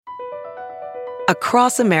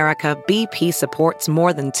Across America, BP supports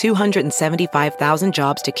more than 275,000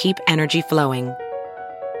 jobs to keep energy flowing.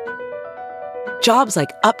 Jobs like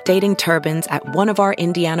updating turbines at one of our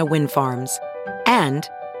Indiana wind farms and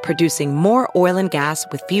producing more oil and gas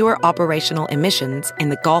with fewer operational emissions in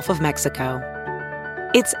the Gulf of Mexico.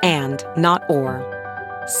 It's and, not or.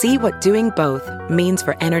 See what doing both means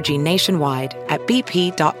for energy nationwide at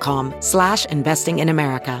bp.com/investing in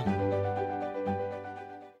America.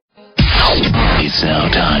 It's now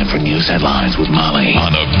time for news headlines with Molly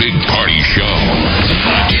on a big party show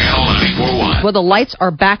on Channel 94.1. Well, the lights are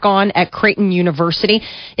back on at Creighton University.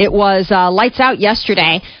 It was lights out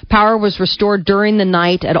yesterday. Power was restored during the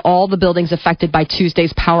night at all the buildings affected by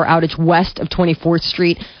Tuesday's power outage west of 24th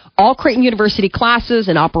Street. All Creighton University classes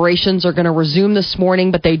and operations are going to resume this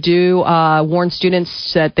morning, but they do warn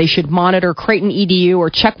students that they should monitor Creighton EDU or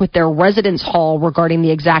check with their residence hall regarding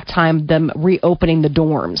the exact time of them reopening the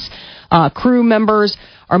dorms. Crew members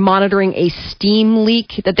are monitoring a steam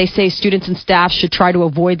leak that they say students and staff should try to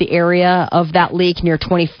avoid the area of that leak near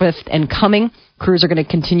 25th and Cumming. Crews are going to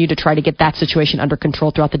continue to try to get that situation under control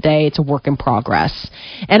throughout the day. It's a work in progress.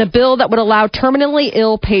 And a bill that would allow terminally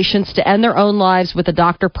ill patients to end their own lives with a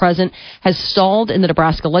doctor present has stalled in the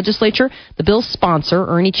Nebraska legislature. The bill's sponsor,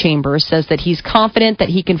 Ernie Chambers, says that he's confident that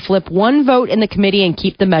he can flip one vote in the committee and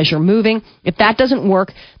keep the measure moving. If that doesn't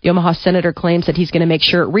work, the Omaha senator claims that he's going to make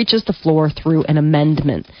sure it reaches the floor through an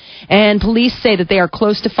amendment. And police say that they are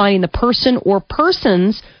close to finding the person or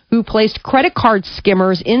persons who placed credit card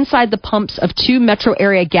skimmers inside the pumps of 2 metro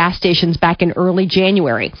area gas stations back in early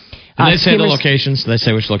January. Did they say the locations? Did they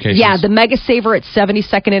say which locations? Yeah, the Mega Saver at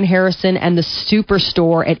 72nd and Harrison and the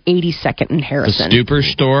Superstore at 82nd and Harrison. The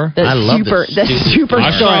Superstore? I love the Superstore.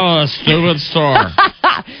 I saw a stupid store.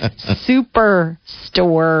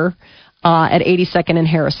 Superstore at 82nd and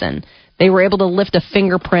Harrison. They were able to lift a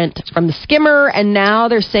fingerprint from the skimmer, and now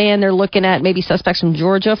they're saying they're looking at maybe suspects from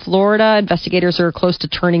Georgia, Florida. Investigators are close to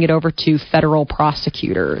turning it over to federal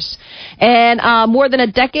prosecutors. And more than a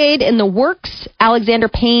decade in the works, Alexander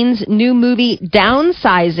Payne's new movie,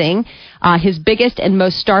 Downsizing, his biggest and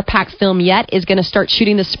most star-packed film yet, is going to start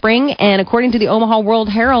shooting this spring. And according to the Omaha World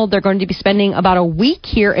Herald, they're going to be spending about a week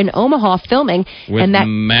here in Omaha filming. With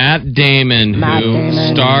Matt Damon, who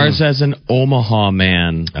stars as an Omaha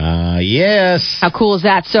man. Yes. How cool is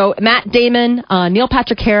that? So Matt Damon, Neil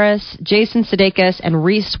Patrick Harris, Jason Sudeikis, and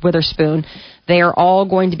Reese Witherspoon. They are all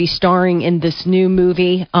going to be starring in this new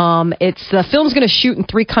movie. The film's going to shoot in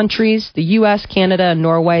 3 countries, the U.S., Canada, and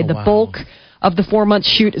Norway. The bulk of the 4-month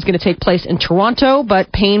shoot is going to take place in Toronto,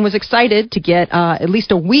 but Payne was excited to get at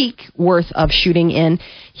least a week worth of shooting in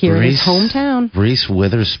here in his hometown. Reese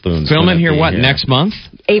Witherspoon. Filming here, next month?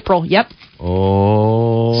 April, yep.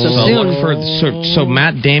 Oh. So look for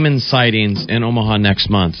Matt Damon sightings in Omaha next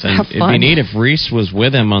month. And it'd be neat if Reese was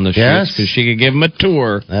with him on the shoots because she could give him a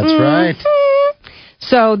tour. That's right.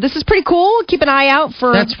 So this is pretty cool. Keep an eye out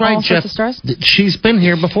for all sorts of stars. She's been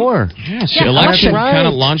here before. Yeah, election kind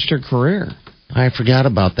of launched her career. I forgot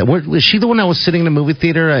about that. Was she the one that was sitting in the movie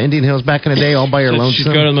theater, Indian Hills, back in the day, all by her lonesome? She'd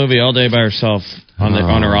go to the movie all day by herself on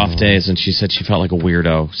her off days, and she said she felt like a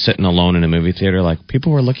weirdo sitting alone in a movie theater. Like,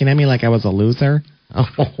 people were looking at me like I was a loser. Oh.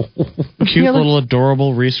 Cute little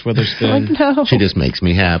adorable Reese Witherspoon. No. She just makes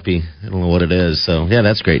me happy. I don't know what it is. So, yeah,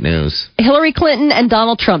 that's great news. Hillary Clinton and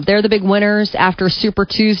Donald Trump, they're the big winners after Super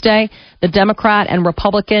Tuesday. The Democrat and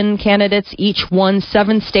Republican candidates each won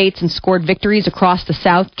 7 states and scored victories across the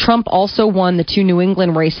South. Trump also won the 2 New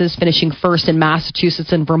England races, finishing first in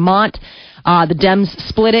Massachusetts and Vermont. The Dems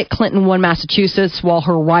split it. Clinton won Massachusetts, while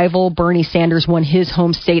her rival Bernie Sanders won his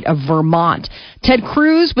home state of Vermont. Ted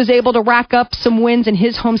Cruz was able to rack up some wins in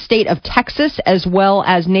his home state of Texas, as well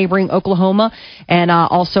as neighboring Oklahoma and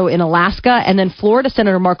also in Alaska. And then Florida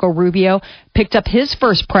Senator Marco Rubio picked up his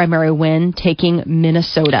first primary win, taking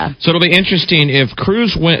Minnesota. So it'll be interesting if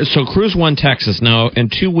Cruz win. So Cruz won Texas. Now, in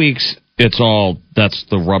 2 weeks, that's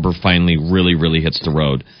the rubber finally really hits the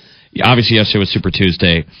road. Obviously, yesterday was Super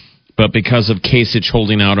Tuesday. But because of Kasich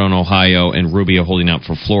holding out on Ohio and Rubio holding out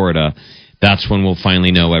for Florida, that's when we'll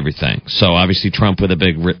finally know everything. So obviously Trump with a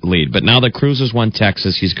big lead. But now that Cruz has won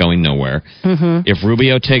Texas, he's going nowhere. Mm-hmm. If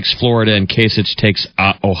Rubio takes Florida and Kasich takes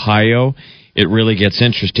Ohio, it really gets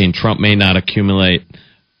interesting. Trump may not accumulate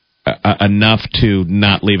enough to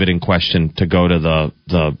not leave it in question to go to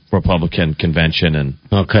the Republican convention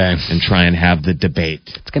and try and have the debate.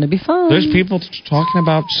 It's going to be fun. There's people talking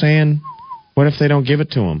about saying, what if they don't give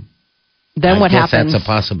it to him? Then what happens? That's a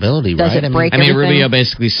possibility, Does right? It break everything? Rubio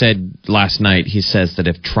basically said last night, he says that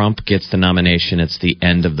if Trump gets the nomination, it's the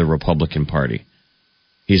end of the Republican Party.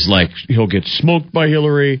 He's like, he'll get smoked by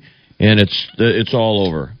Hillary, and it's all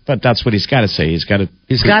over. But that's what he's got to say. He's got to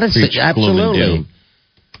say, absolutely.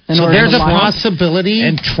 So there's a possibility.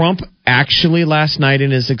 And Trump actually last night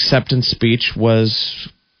in his acceptance speech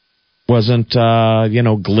wasn't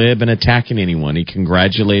glib and attacking anyone. He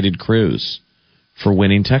congratulated Cruz for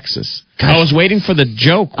winning Texas. I was waiting for the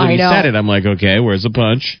joke when he said it. I'm like, okay, where's the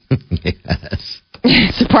punch? Yes.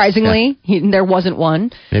 Surprisingly, there wasn't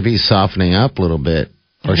one. Maybe he's softening up a little bit.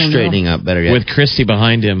 Or straightening up, better yet. With Christie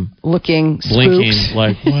behind him. Looking blinking spooked.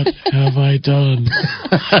 like, what have I done?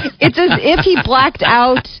 It's as if he blacked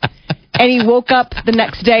out and he woke up the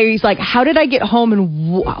next day. He's like, how did I get home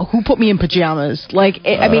and who put me in pajamas? Like,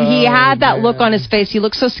 he had that look on his face. He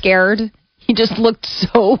looked so scared. He just looked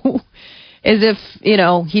so as if,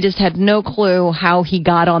 he just had no clue how he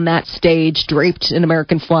got on that stage draped in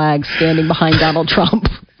American flags standing behind Donald Trump.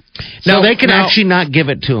 No, they can actually not give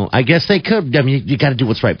it to him. I guess they could. I mean, you got to do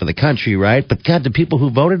what's right for the country, right? But God, the people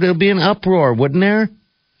who voted, it'll be an uproar, wouldn't there?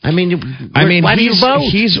 Why do you vote?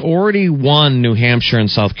 He's already won New Hampshire and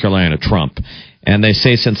South Carolina, Trump. And they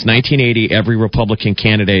say since 1980, every Republican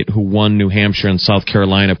candidate who won New Hampshire and South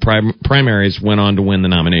Carolina primaries went on to win the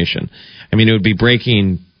nomination. I mean, it would be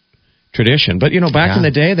breaking tradition. But, back in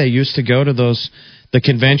the day, they used to go to the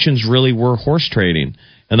conventions really were horse trading.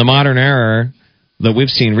 In the modern era that we've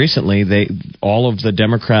seen recently, all of the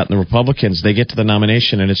Democrat and the Republicans, they get to the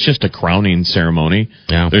nomination and it's just a crowning ceremony.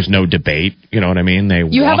 Yeah. There's no debate. You know what I mean?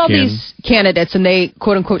 You have all these candidates and they,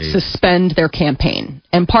 quote unquote, suspend their campaign.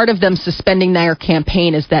 And part of them suspending their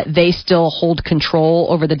campaign is that they still hold control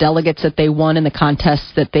over the delegates that they won in the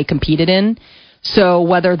contests that they competed in. So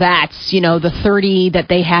whether that's, the 30 that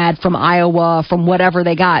they had from Iowa, from whatever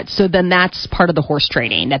they got, so then that's part of the horse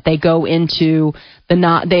trading, that they go into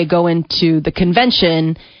the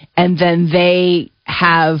convention and then they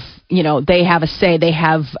have, they have a say, they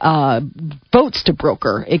have votes to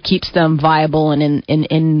broker. It keeps them viable and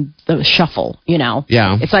in the shuffle,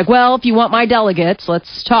 Yeah. It's like, well, if you want my delegates,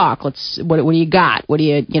 let's talk. What do you got? What are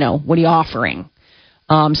you offering?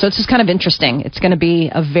 So it's just kind of interesting. It's going to be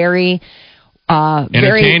a very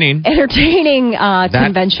entertaining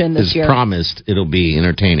convention this year. Promised it'll be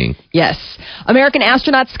entertaining. Yes. American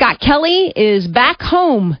astronaut Scott Kelly is back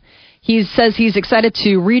home. He says he's excited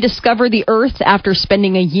to rediscover the Earth after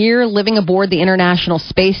spending a year living aboard the International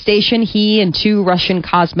Space Station. He and 2 Russian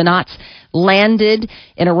cosmonauts landed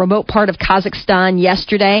in a remote part of Kazakhstan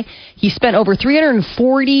yesterday. He spent over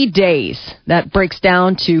 340 days. That breaks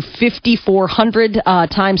down to 5,400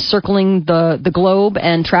 times circling the globe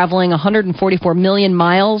and traveling 144 million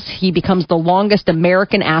miles. He becomes the longest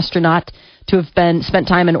American astronaut to have spent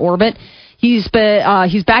time in orbit. He's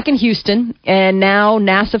back in Houston, and now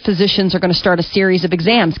NASA physicians are going to start a series of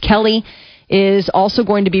exams. Kelly is also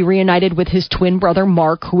going to be reunited with his twin brother,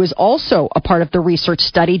 Mark, who is also a part of the research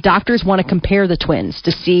study. Doctors want to compare the twins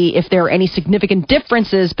to see if there are any significant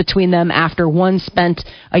differences between them after one spent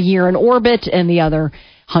a year in orbit and the other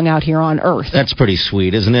hung out here on Earth. That's pretty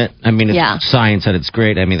sweet, isn't it? I mean, it's science at its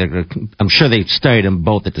great. I mean, I'm sure they studied them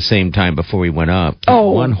both at the same time before we went up.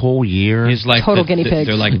 Oh. 1 whole year. He's like total guinea pigs.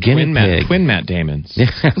 They're like twin Matt Damons.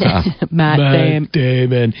 Matt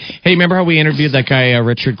Damon. Hey, remember how we interviewed that guy,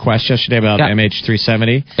 Richard Quest, yesterday about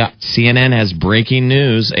MH370? Yeah. CNN has breaking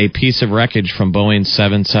news. A piece of wreckage from Boeing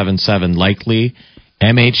 777, likely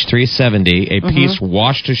MH370, a piece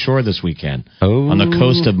washed ashore this weekend on the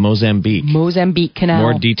coast of Mozambique. Mozambique Canal.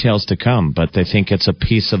 More details to come, but they think it's a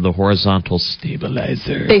piece of the horizontal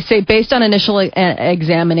stabilizer. They say based on initial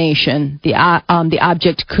examination, the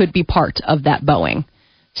object could be part of that Boeing.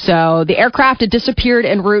 So the aircraft had disappeared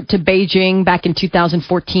en route to Beijing back in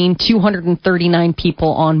 2014, 239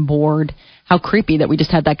 people on board. How creepy that we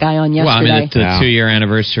just had that guy on yesterday. Well, I mean, the 2-year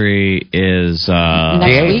anniversary is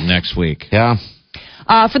next week. Yeah.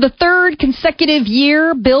 For the 3rd consecutive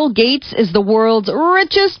year, Bill Gates is the world's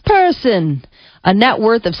richest person. A net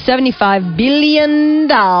worth of $75 billion.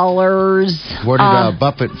 Where did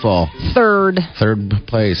Buffett fall? 3rd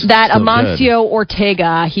place. That Amancio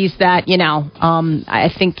Ortega, he's that, I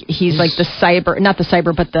think he's like not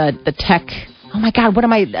the tech. Oh my God, what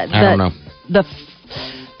am I? I don't know.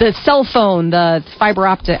 The cell phone, the fiber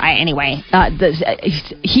optic. Anyway,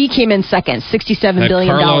 he came in second, $67 billion.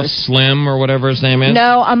 Carlos Slim or whatever his name is.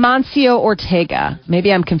 No, Amancio Ortega.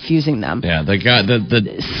 Maybe I'm confusing them. Yeah, the guy.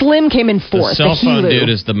 The Slim came in 4th. The cell phone dude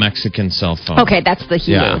is the Mexican cell phone. Okay, that's the Hulu.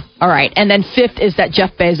 Yeah. All right, and then 5th is that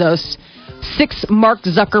Jeff Bezos. 6th, Mark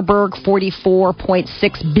Zuckerberg,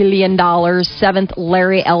 $44.6 billion. 7th,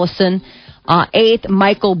 Larry Ellison. 8th,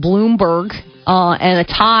 Michael Bloomberg. And a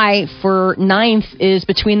tie for 9th is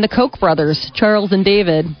between the Koch brothers, Charles and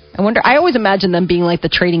David. I always imagine them being like the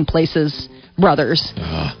Trading Places Brothers,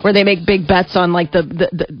 where they make big bets on like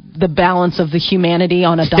the balance of the humanity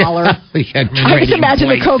on $1. I just imagine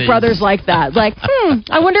the Koch brothers like that. Like,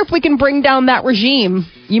 I wonder if we can bring down that regime.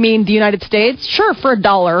 You mean the United States? Sure, for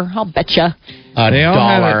 $1. I'll bet you.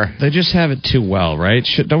 $1. They just have it too well, right?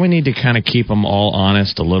 Don't we need to kind of keep them all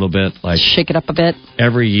honest a little bit? Like, shake it up a bit.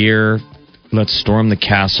 Every year, let's storm the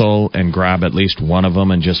castle and grab at least one of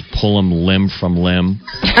them and just pull them limb from limb.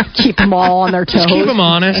 Keep them all on their toes. Just keep them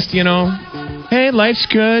honest, you know. Hey, life's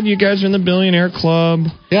good. You guys are in the billionaire club.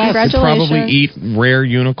 Yeah, congratulations. You probably eat rare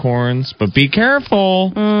unicorns, but be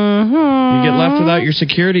careful. Mm-hmm. You get left without your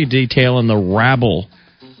security detail and the rabble.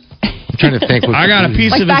 I'm trying to think. I got a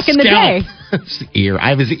piece like of back his in the scalp. day. Ear. I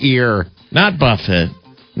have his ear. Not Buffett,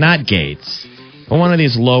 not Gates, but one of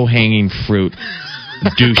these low-hanging fruit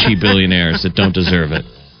douchey billionaires that don't deserve it.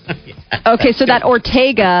 Okay, so that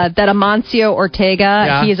Ortega, that Amancio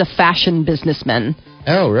Ortega, he is a fashion businessman.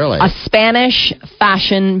 Oh, really? A Spanish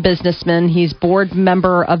fashion businessman. He's board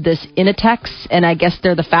member of this Inditex, and I guess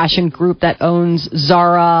they're the fashion group that owns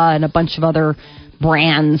Zara and a bunch of other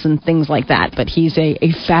brands and things like that. But he's a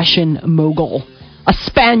fashion mogul. A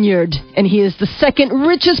Spaniard, and he is the second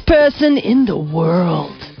richest person in the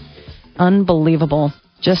world. Unbelievable.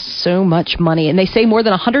 Just so much money. And they say more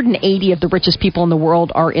than 180 of the richest people in the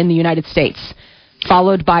world are in the United States,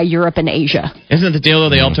 followed by Europe and Asia. Isn't it the deal that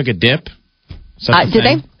they all took a dip? Did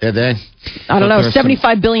they? Did they? I don't know.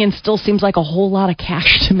 $75 billion still seems like a whole lot of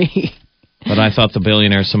cash to me. But I thought the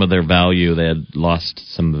billionaires, some of their value, they had lost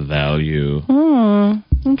some value.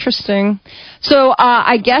 Interesting. So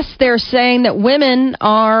I guess they're saying that women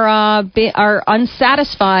are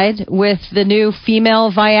unsatisfied with the new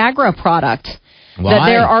female Viagra product. Why? That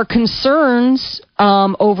there are concerns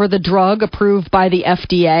over the drug approved by the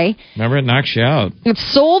FDA. Remember, it knocks you out.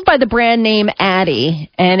 It's sold by the brand name Addyi,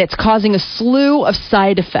 and it's causing a slew of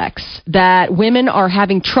side effects that women are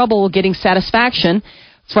having trouble getting satisfaction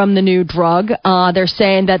from the new drug. They're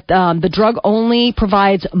saying that the drug only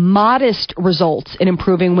provides modest results in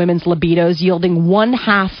improving women's libidos, yielding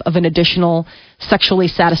 1/2 of an additional sexually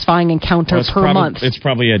satisfying encounter per month. It's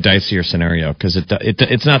probably a dicier scenario because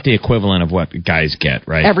it's not the equivalent of what guys get,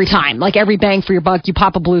 right? Every time. Like every bang for your buck, you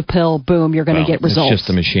pop a blue pill, boom, you're going to get results. It's just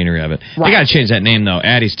the machinery of it. Right. I got to change that name, though.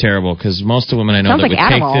 Addyi's terrible because most of the women I know Sounds that like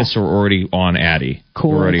would Adderall. take this are already on Addyi.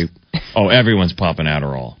 Cool. Everyone's popping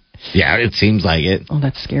Adderall. Yeah, it seems like it. Oh,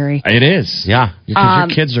 that's scary. It is. Yeah. Because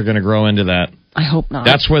your kids are going to grow into that. I hope not.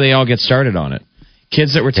 That's where they all get started on it.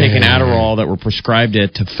 Kids that were taking Adderall that were prescribed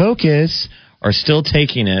it to focus are still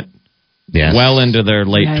taking it well into their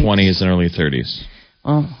late 20s and early 30s.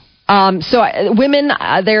 Oh. So women,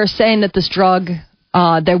 they're saying that this drug,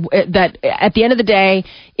 that at the end of the day,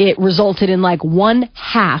 it resulted in like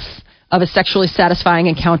 1/2 of a sexually satisfying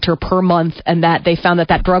encounter per month, and that they found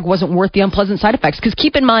that drug wasn't worth the unpleasant side effects. Because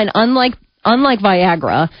keep in mind, unlike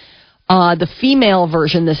Viagra, the female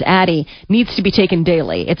version, this Addyi, needs to be taken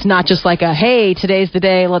daily. It's not just like hey, today's the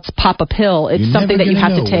day, let's pop a pill. It's something that you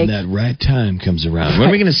have to take. When that right time comes around. When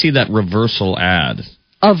are we going to see that reversal ad?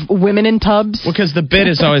 Of women in tubs? Well, because the bit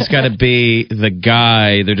has always got to be the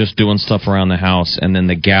guy, they're just doing stuff around the house, and then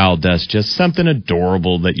the gal does just something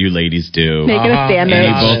adorable that you ladies do. Making a sandwich. And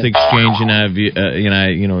you both exchanging,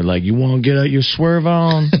 like, you want to get out your swerve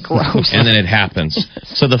on? Gross. And then it happens.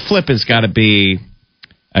 So the flip has got to be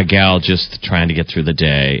a gal just trying to get through the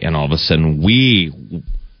day, and all of a sudden we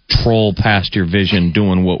troll past your vision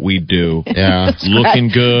doing what we do. Yeah. Looking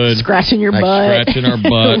good. Scratching your butt. Scratching our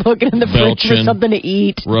butt. Looking in the fridge for something to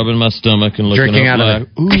eat. Rubbing my stomach and looking Drinking up out of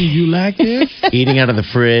ooh, you like this? Eating out of the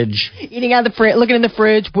fridge. Eating out of the fridge. Looking in the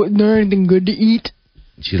fridge. Wasn't there anything good to eat?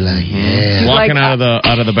 You like, yeah. Walking out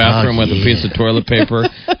of the bathroom with a piece of toilet paper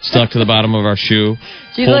stuck to the bottom of our shoe.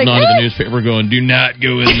 She's holding like, onto the newspaper going, do not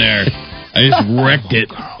go in there. I just wrecked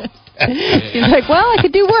it. She's like, well, I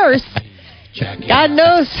could do worse. God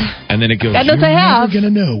knows. And then it goes, God knows I have. You're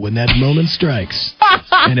never going to know when that moment strikes.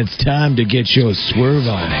 And it's time to get your swerve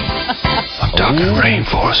on. I'm talking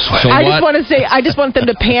rainforest sweat. I just want them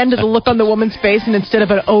to pan to the look on the woman's face, and instead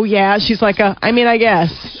of an oh yeah, she's like I mean, I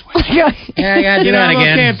guess. Yeah, I gotta do that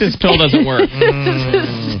again. Okay, if this pill doesn't work.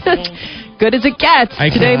 Good as it gets.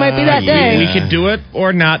 Today might be that day. We could do it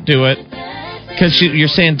or not do it. Because you're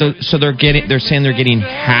saying, so they're saying they're getting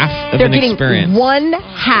half of an experience. They're getting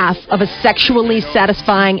 1/2 of a sexually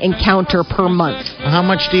satisfying encounter per month. How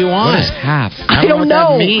much do you want? What is half? I don't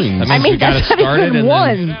know. That means that's not even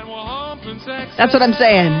one. That's what I'm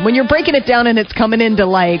saying. When you're breaking it down and it's coming into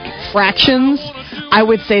like fractions, I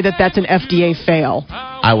would say that that's an FDA fail.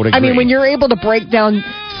 I would agree. I mean, when you're able to break down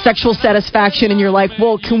sexual satisfaction and you're like,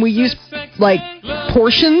 well, can we use like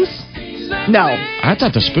portions? No. I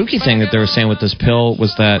thought the spooky thing that they were saying with this pill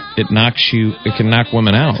was that it can knock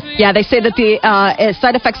women out. Yeah, they say that the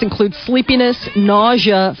side effects include sleepiness,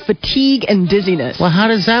 nausea, fatigue, and dizziness. Well, how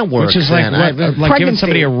does that work? Which is like giving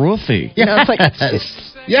somebody a roofie. You know, it's like,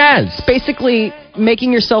 yes. It's basically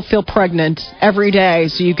making yourself feel pregnant every day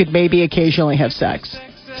so you could maybe occasionally have sex.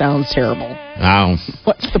 Sounds terrible. Wow.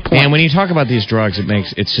 What's the point? And when you talk about these drugs,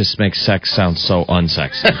 it just makes sex sound so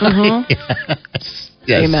unsexy.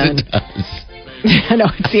 Yes, Amen. it does. I know,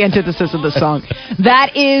 it's the antithesis of the song.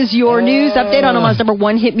 That is your news update on Omaha's number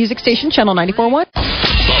one hit music station, Channel 94.1. The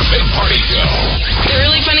Big Party Show. They're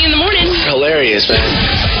really funny in the morning. Hilarious, man.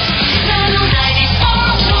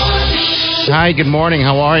 Hi, good morning.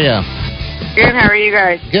 How are you? Good, how are you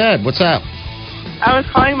guys? Good. What's up? I was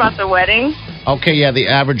calling about the wedding. Okay, yeah, the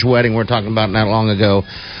average wedding we're talking about not long ago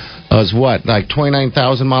was what, like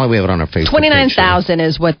 29,000, Molly? We have it on our Facebook 29,000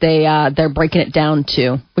 is what they're breaking it down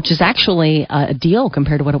to, which is actually a deal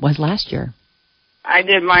compared to what it was last year. I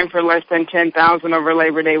did mine for less than 10,000 over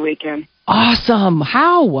Labor Day weekend. Awesome.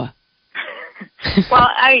 How? Well,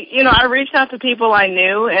 I reached out to people I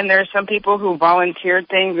knew, and there's some people who volunteered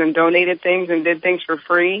things and donated things and did things for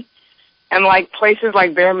free. And like places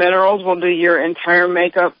like Bare Minerals will do your entire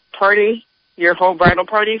makeup party, your whole bridal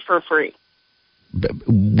party for free.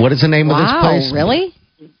 What is the name of this place? Wow, really?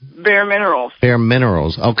 Bare Minerals. Bare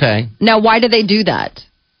Minerals, okay. Now, why do they do that?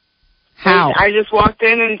 How? I just walked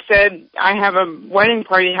in and said, I have a wedding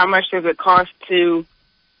party. How much does it cost to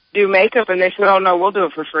do makeup? And they said, oh, no, we'll do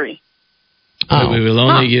it for free. Oh. We will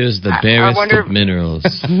only use the barest of minerals.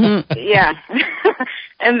 Yeah.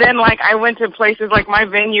 And then, I went to places, my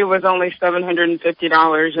venue was only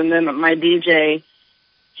 $750, and then my DJ,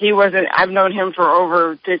 I've known him for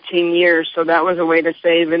over 15 years, so that was a way to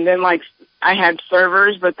save. And then, I had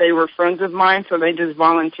servers, but they were friends of mine, so they just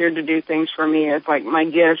volunteered to do things for me as, my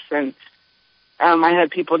gifts. And I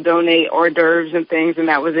had people donate hors d'oeuvres and things, and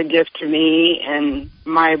that was a gift to me. And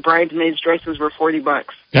my bridesmaids' dresses were $40.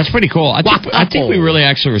 That's pretty cool. I think we really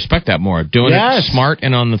actually respect that more. Doing it smart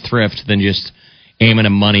and on the thrift than just aiming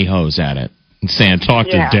a money hose at it and saying, talk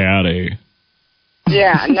to daddy.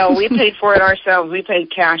 Yeah, no, we paid for it ourselves. We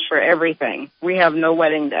paid cash for everything. We have no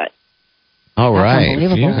wedding debt. All right.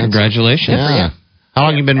 Yeah, congratulations. Yeah. How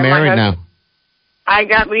long have you been married now?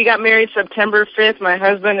 We got married September 5th. My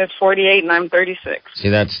husband is 48 and I'm 36. See,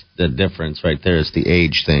 that's the difference right there. Is the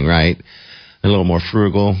age thing, right? A little more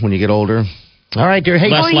frugal when you get older. All right, dear. Hey,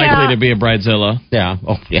 less likely to be a bridezilla. Yeah.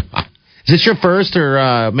 Oh, yeah. Is this your first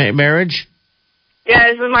or marriage?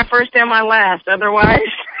 Yeah, this is my first and my last. Otherwise,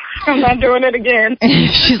 I'm not doing it again.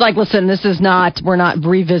 She's like, listen, we're not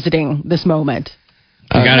revisiting this moment.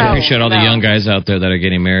 I got to appreciate all the young guys out there that are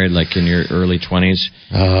getting married, in your early 20s,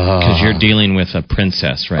 because you're dealing with a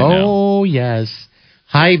princess right now. Oh, yes.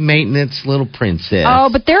 High maintenance little princess. Oh,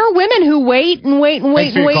 but there are women who wait and wait and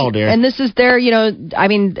wait and wait. Call, dear. And this is their,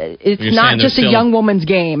 it's not just a young woman's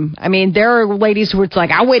game. I mean, there are ladies who it's like,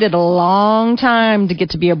 I waited a long time to get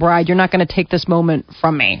to be a bride. You're not going to take this moment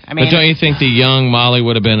from me. I mean, but don't you think the young Molly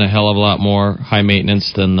would have been a hell of a lot more high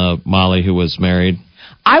maintenance than the Molly who was married?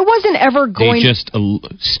 I wasn't ever going... Just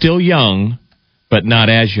still young, but not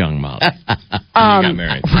as young, Molly. Got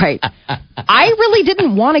married. Right. I really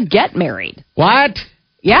didn't want to get married. What?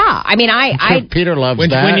 Yeah, I mean, Peter loves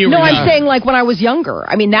that. I'm saying when I was younger.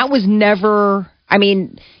 I mean, that was never. I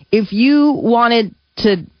mean, if you wanted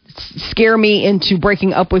to scare me into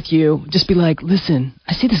breaking up with you, just be like, listen,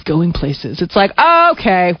 I see this going places. It's like, oh,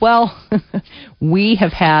 okay, well, we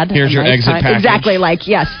have had. Here's your exit package. Exactly.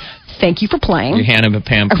 Yes. Thank you for playing. You hand him a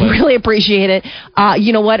pamphlet. I really appreciate it.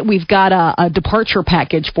 You know what? We've got a departure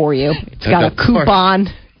package for you. It's got a coupon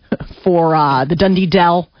for the Dundee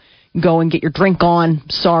Dell. Go and get your drink on.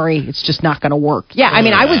 Sorry, it's just not going to work. Yeah, I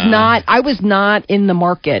mean, I was not in the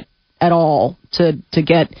market at all to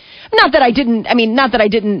get. Not that I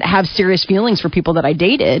didn't have serious feelings for people that I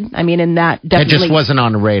dated. I mean, and that definitely. It just wasn't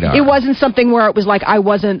on the radar. It wasn't something where it was like I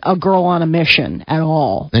wasn't a girl on a mission at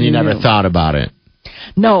all. And you never thought about it.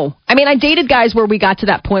 No. I mean, I dated guys where we got to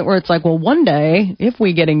that point where it's like, well, one day, if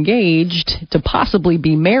we get engaged to possibly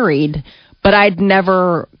be married, but I'd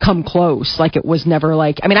never come close. It was never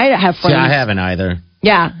I mean, I have friends. Yeah, I haven't either.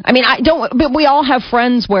 Yeah. I mean, but we all have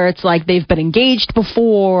friends where it's like they've been engaged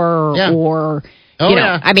before or,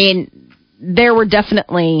 I mean, there were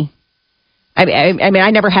definitely, I mean, I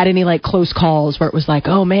never had any close calls where it was like,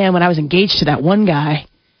 oh man, when I was engaged to that one guy.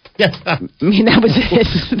 Yeah. I mean, that was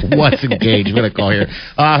it. What's engaged? I'm going to call here.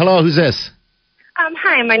 Hello, who's this?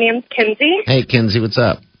 Hi, my name's Kinsey. Hey, Kinsey, what's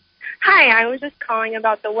up? Hi, I was just calling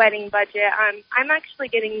about the wedding budget. I'm actually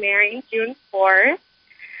getting married June 4th.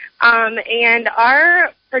 And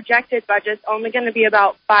our projected budget's only going to be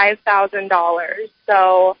about $5,000.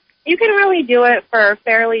 So you can really do it for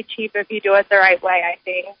fairly cheap if you do it the right way, I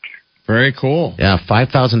think. Very cool. Yeah,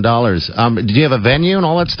 $5,000. Did you have a venue and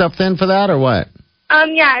all that stuff then for that, or what?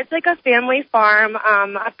 Yeah, it's like a family farm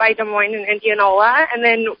up by Des Moines and Indianola. And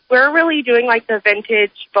then we're really doing like the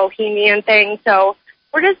vintage bohemian thing. So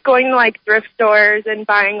we're just going to like thrift stores and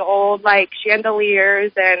buying old like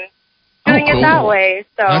chandeliers and doing it that way.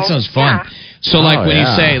 So that sounds fun. Yeah. So like when you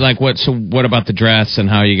say like what? So what about the dress and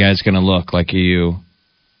how are you guys going to look? Like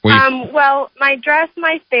Well, my dress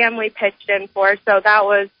my family pitched in for, so that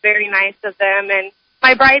was very nice of them. And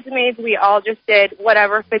my bridesmaids, we all just did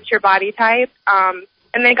whatever fits your body type.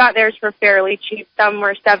 And they got theirs for fairly cheap. Some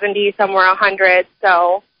were $70, some were $100.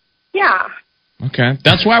 So, yeah. Okay,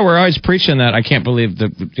 that's why we're always preaching that. I can't believe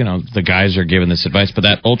the guys are giving this advice, but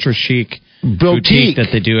that ultra chic boutique that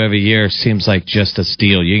they do every year seems like just a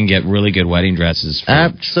steal. You can get really good wedding dresses. For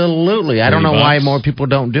Absolutely, I don't know why more people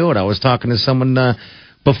don't do it. I was talking to someone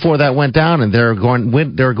before that went down, and they're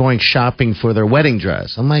going shopping for their wedding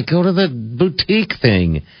dress. I'm like, go to the boutique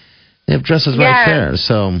thing. They have dresses right there.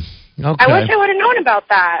 So, okay. I wish I would have known about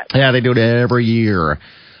that. Yeah, they do it every year.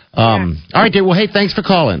 All right, dear. Well, hey, thanks for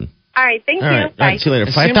calling. All right, thank you. All right, Bye. see you later.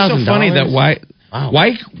 It seems so funny that why,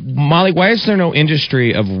 Molly, why is there no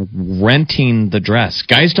industry of renting the dress?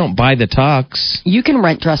 Guys don't buy the tux. You can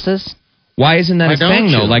rent dresses. Why isn't that a thing,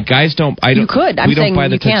 though? Like, guys don't... You could. We don't buy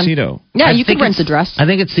the tuxedo. Yeah, you can rent the dress. I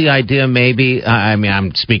think it's the idea, maybe, I mean,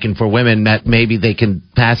 I'm speaking for women, that maybe they can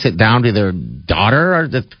pass it down to their daughter.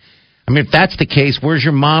 If that's the case, where's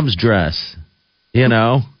your mom's dress? You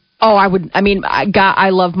know? Oh, I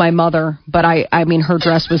love my mother, but I mean, her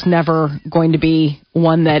dress was never going to be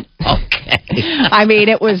one that... Okay. I mean,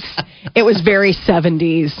 it was very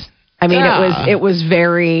 70s. I mean, it was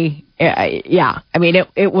very... yeah, I mean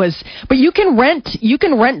it was, but you can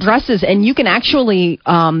rent dresses, and you can actually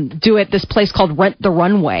do it this place called Rent the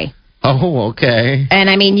Runway. Oh, okay. And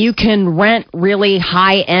I mean, you can rent really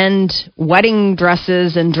high end wedding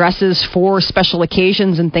dresses and dresses for special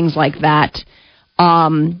occasions and things like that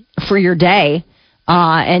for your day.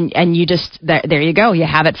 And you just there you go. You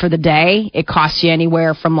have it for the day. It costs you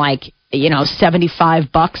anywhere from like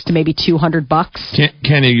 $75 to maybe $200.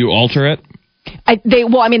 Can you alter it? They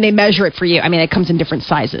measure it for you. I mean, it comes in different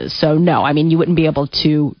sizes. So no, I mean, you wouldn't be able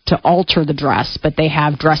to alter the dress, but they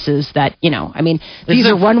have dresses that, these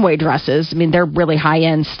are runway dresses. I mean, they're really high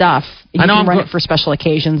end stuff. You can rent it for special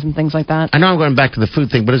occasions and things like that. I know I'm going back to the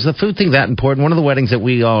food thing, but is the food thing that important? One of the weddings that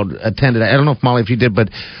we all attended, I don't know if Molly, if you did, but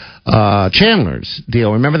Chandler's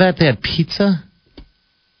deal. Remember that? They had pizza.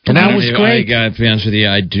 And that was great. I got to be honest with you,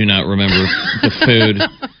 I do not remember the food.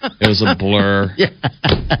 It was a blur. Yeah.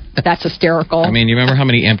 That's hysterical. I mean, you remember how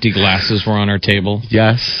many empty glasses were on our table?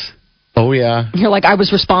 Yes. Oh, yeah. You're like, I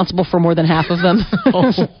was responsible for more than half of them.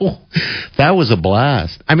 That was a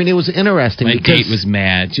blast. I mean, it was interesting. My date was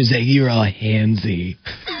mad. She was like, you're all handsy.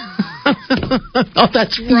 Oh,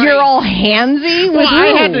 that's right. You're all handsy? Well,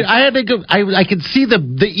 I had to go. I could see the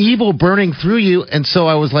evil burning through you, and so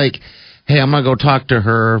I was like, hey, I'm going to go talk to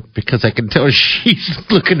her because I can tell she's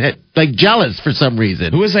looking at, jealous for some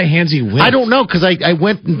reason. Who was I handsy with? I don't know, because I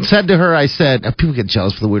went and said to her, I said, people get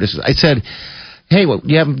jealous for the weirdest. I said, hey,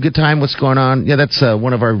 you having a good time? What's going on? Yeah, that's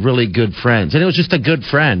one of our really good friends. And it was just a good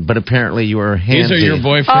friend, but apparently you were handsy. These are your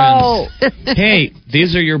boyfriends. Oh. Hey,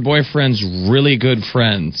 these are your boyfriend's really good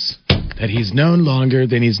friends that he's known longer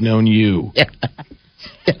than he's known you. Yeah.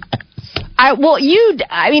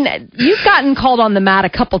 You've gotten called on the mat a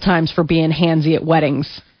couple times for being handsy at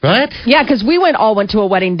weddings. Right? Yeah, because we all went to a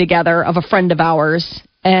wedding together of a friend of ours,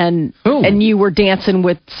 and you were dancing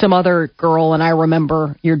with some other girl, and I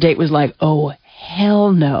remember your date was like, oh,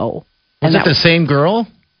 hell no. Was it the same girl?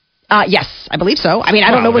 Yes, I believe so. I mean, I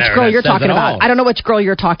don't know which girl you're talking about. I don't know which girl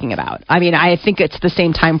you're talking about. I mean, I think it's the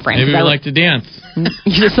same time frame. Maybe we like to dance.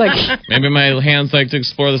 You just like... Maybe my hands like to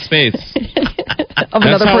explore the space.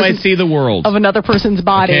 That's how I see the world. Of another person's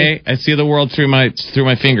body. Okay, I see the world through my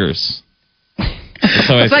fingers. That's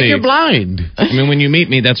how it's like you're blind. I mean, when you meet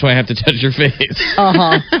me, that's why I have to touch your face.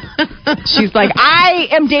 Uh-huh. She's like, I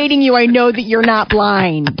am dating you. I know that you're not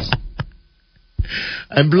blind.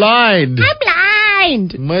 I'm blind.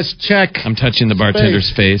 Must check. I'm touching the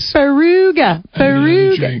bartender's face. Faruga.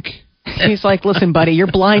 He's like, listen, buddy,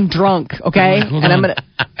 you're blind drunk, okay? Hold on.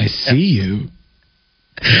 I see you.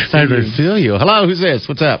 It's time to feel you. Hello, who's this?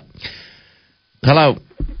 What's up? Hello.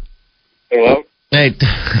 Hey,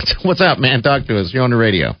 what's up, man? Talk to us. You're on the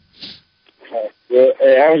radio. Well,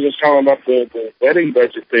 hey, I was just talking about the wedding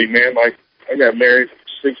budget thing, man. Like, I got married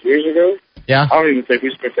 6 years ago. Yeah. I don't even think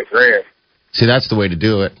we spent $1,000. See, that's the way to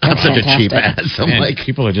do it. I'm such a cheap ass. I'm Man,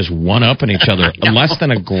 people are just one-upping each other. Less than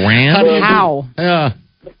 $1,000? How? Yeah.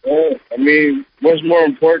 I mean, what's more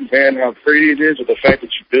important, man, how pretty it is or the fact that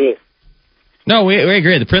you do it? No, we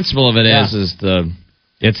agree. The principle of it is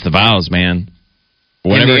it's the vows, man.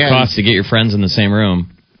 Whatever it costs to get your friends in the same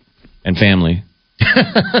room and family.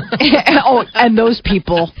 Oh, and those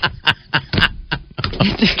people.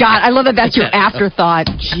 God, I love that that's your afterthought.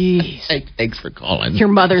 Jeez. Thanks for calling. Your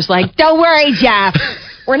mother's like, don't worry, Jeff.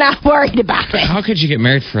 We're not worried about it. How could you get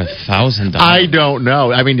married for $1,000? I don't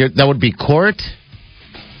know. I mean, that would be court,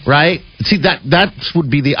 right? See, that would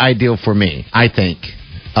be the ideal for me, I think,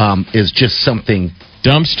 is just something.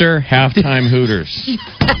 Dumpster, halftime Hooters.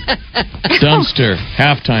 Dumpster,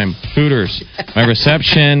 halftime Hooters. My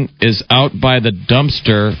reception is out by the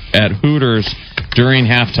dumpster at Hooters during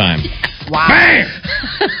halftime. Wow. Bam!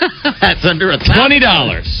 That's under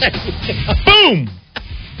 $20. Boom!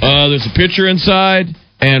 There's a pitcher inside,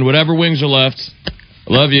 and whatever wings are left. I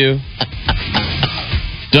love you.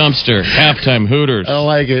 Dumpster, halftime Hooters. I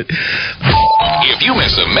like it. If you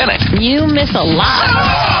miss a minute, you miss a lot.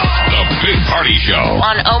 The Big Party Show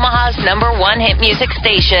on Omaha's #1 hit music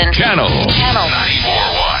station. Channel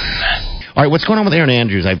 94.1. All right, what's going on with Erin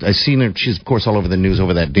Andrews? I've seen her. She's, of course, all over the news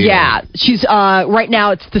over that deal. Yeah, she's right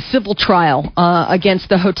now. It's the civil trial against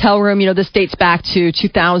the hotel room. You know, this dates back to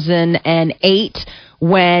 2008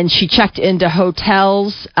 when she checked into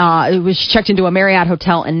hotels. She checked into a Marriott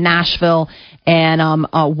hotel in Nashville and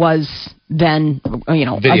was then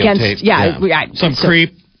against some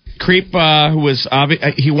creep who was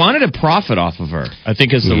he wanted a profit off of her. I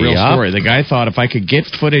think is the real story. The guy thought if I could get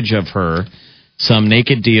footage of her, some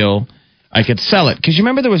naked deal, I could sell it. Because you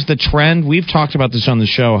remember there was the trend, we've talked about this on the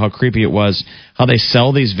show, how creepy it was, how they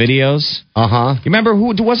sell these videos. Uh-huh. You remember,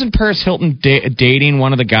 wasn't Paris Hilton dating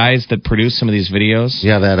one of the guys that produced some of these videos?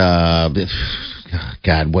 Yeah, that,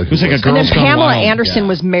 God, what? It was like a girl. And then Pamela Anderson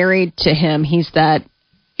was married to him. He was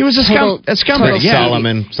a scumbag. Rick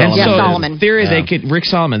Solomon. Solomon. Theory, Rick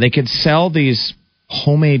Solomon, they could sell these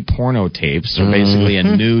homemade porno tapes, or basically a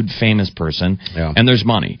nude famous person, and there's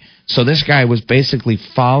money. So this guy was basically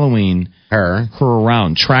following her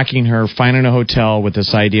around, tracking her, finding a hotel with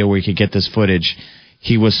this idea where he could get this footage.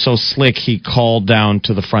 He was so slick, he called down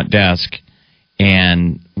to the front desk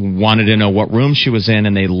and wanted to know what room she was in,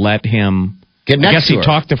 and they let him get next to her. I guess he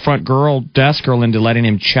talked the front desk girl into letting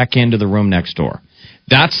him check into the room next door.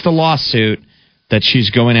 That's the lawsuit that she's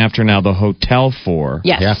going after now the hotel for.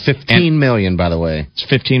 Yes. Yeah, $15 million, by the way. It's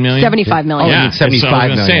 $15 million? $75 million. Yeah,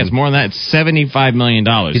 $75 million. It's more than that. It's $75 million.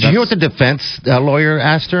 Did you hear what the defense lawyer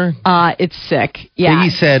asked her? It's sick. Yeah. He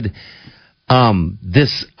said,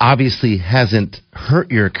 this obviously hasn't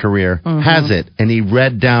hurt your career, has it? And he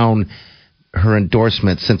read down her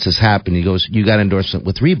endorsement since this happened. He goes, you got endorsement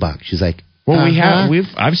with Reebok. She's like, well,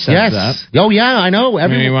 I've said that. Oh, yeah, I know.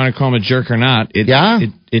 Maybe you want to call him a jerk or not. It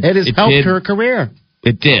has helped her career.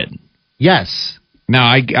 It did. Yes. Now,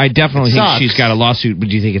 I definitely think she's got a lawsuit, but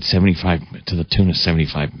do you think it's $75 to the tune of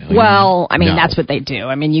 $75 million? Well, I mean, that's what they do.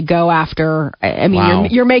 I mean, you go after. I mean,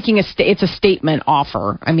 you're making it's a statement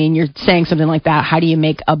offer. I mean, you're saying something like that. How do you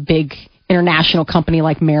make a big international company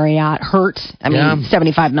like Marriott hurt? I mean,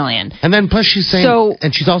 $75 million. And then plus she's saying,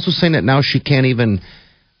 and she's also saying that now she can't even.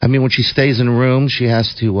 I mean, when she stays in a room, she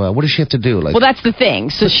has to. What does she have to do? Well, that's the thing.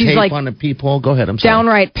 So she's tape like on the peephole. Go ahead. I'm sorry.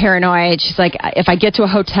 Downright paranoid. She's like, if I get to a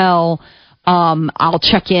hotel, I'll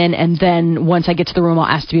check in, and then once I get to the room, I'll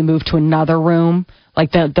ask to be moved to another room,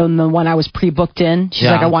 like the one I was pre-booked in. She's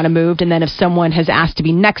like, I want to move, and then if someone has asked to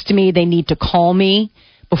be next to me, they need to call me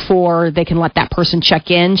before they can let that person check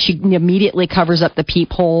in. She immediately covers up the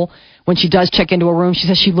peephole. When she does check into a room, she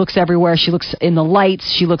says she looks everywhere. She looks in the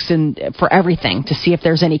lights. She looks in for everything to see if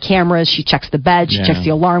there's any cameras. She checks the bed. She checks the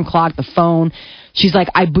alarm clock, the phone. She's like,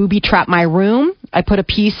 I booby-trap my room. I put a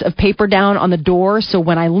piece of paper down on the door so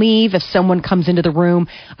when I leave, if someone comes into the room,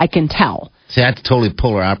 I can tell. See, that's totally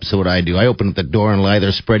polar opposite of what I do. I open up the door and lie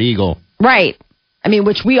there spread eagle. Right. I mean,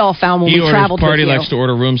 which we all found when we traveled with you. Party likes to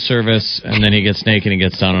order room service, and then he gets naked and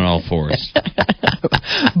gets down on all fours.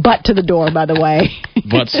 Butt to the door, by the way.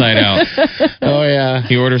 Butt side out. Oh, yeah.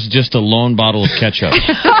 He orders just a lone bottle of ketchup.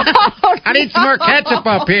 I need some more ketchup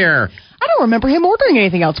up here. I don't remember him ordering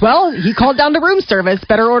anything else. Well, he called down to room service.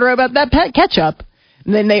 Better order about that ketchup.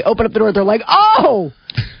 And then they open up the door. They're like, oh!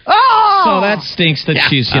 So that stinks that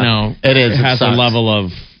she's, has a level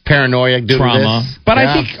of paranoia, trauma. But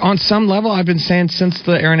I think on some level, I've been saying since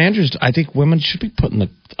the Erin Andrews, I think women should be putting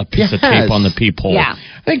a piece of tape on the peephole. Yeah.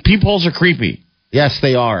 I think peepholes are creepy. Yes,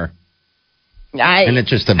 they are. And it's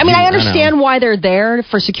just I understand why they're there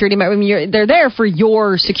for security. I mean, they're there for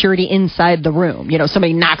your security inside the room. You know,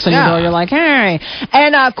 somebody knocks on your door, you're like, hey.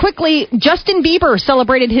 And quickly, Justin Bieber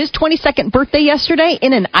celebrated his 22nd birthday yesterday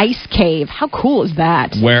in an ice cave. How cool is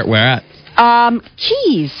that? Where at?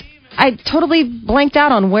 I totally blanked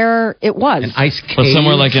out on where it was. An ice cave? Well,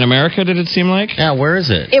 somewhere like in America, did it seem like? Yeah, where is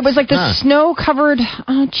it? It was like this snow-covered,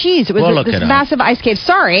 it was this massive ice cave.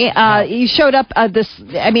 Sorry, you showed up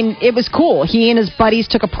it was cool. He and his buddies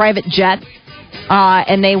took a private jet,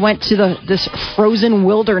 and they went to this frozen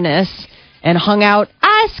wilderness and hung out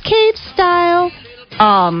ice cave style.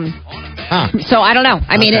 So I don't know.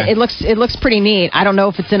 I mean, it looks pretty neat. I don't know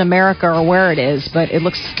if it's in America or where it is, but it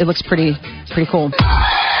looks pretty cool.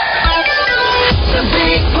 The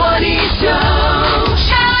Big Party Show.